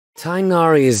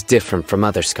Tighnari is different from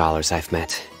other scholars I've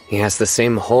met. He has the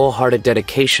same wholehearted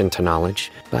dedication to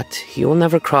knowledge, but he will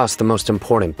never cross the most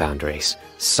important boundaries.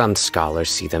 Some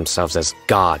scholars see themselves as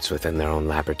gods within their own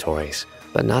laboratories,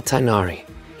 but not Tighnari.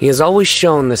 He has always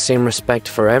shown the same respect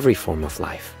for every form of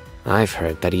life. I've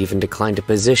heard that he even declined a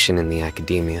position in the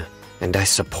academia, and I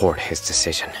support his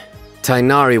decision.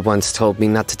 Tighnari once told me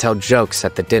not to tell jokes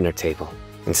at the dinner table,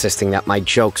 insisting that my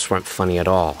jokes weren't funny at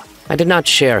all. I did not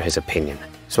share his opinion,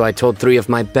 so I told 3 of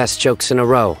my best jokes in a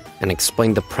row and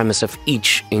explained the premise of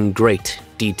each in great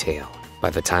detail. By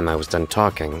the time I was done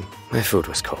talking, my food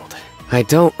was cold. I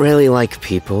don't really like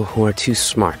people who are too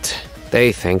smart.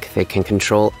 They think they can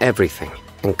control everything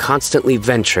and constantly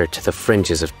venture to the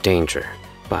fringes of danger.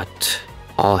 But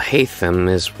Alhaitham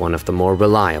is one of the more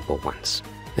reliable ones.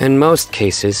 In most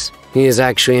cases, he is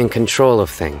actually in control of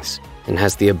things and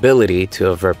has the ability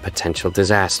to avert potential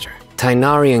disaster.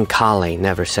 Tighnari and Collei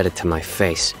never said it to my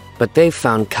face, but they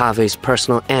found Kaveh's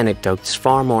personal anecdotes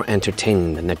far more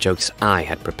entertaining than the jokes I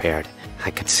had prepared.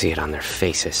 I could see it on their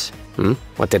faces.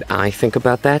 What did I think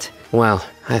about that? Well,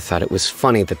 I thought it was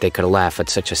funny that they could laugh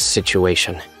at such a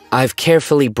situation. I've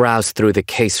carefully browsed through the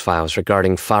case files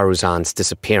regarding Faruzan's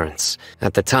disappearance.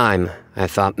 At the time, I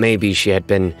thought maybe she had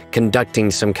been conducting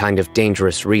some kind of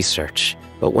dangerous research.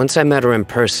 But once I met her in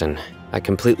person, I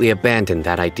completely abandoned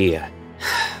that idea.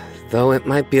 Though it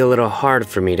might be a little hard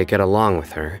for me to get along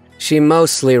with her, she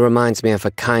mostly reminds me of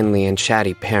a kindly and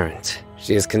chatty parent.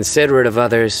 She is considerate of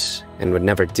others and would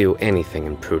never do anything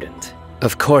imprudent.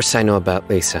 Of course I know about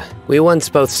Lisa. We once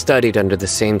both studied under the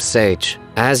same sage.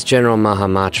 As General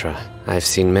Mahamatra, I've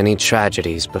seen many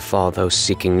tragedies befall those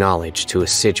seeking knowledge too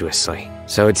assiduously,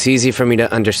 so it's easy for me to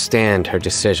understand her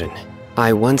decision.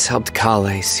 I once helped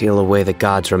Collei seal away the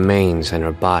god's remains in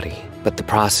her body, but the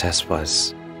process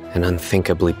was an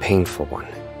unthinkably painful one.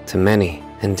 To many,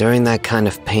 enduring that kind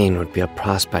of pain would be a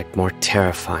prospect more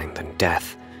terrifying than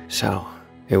death. So,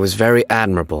 it was very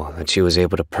admirable that she was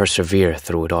able to persevere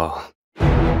through it all.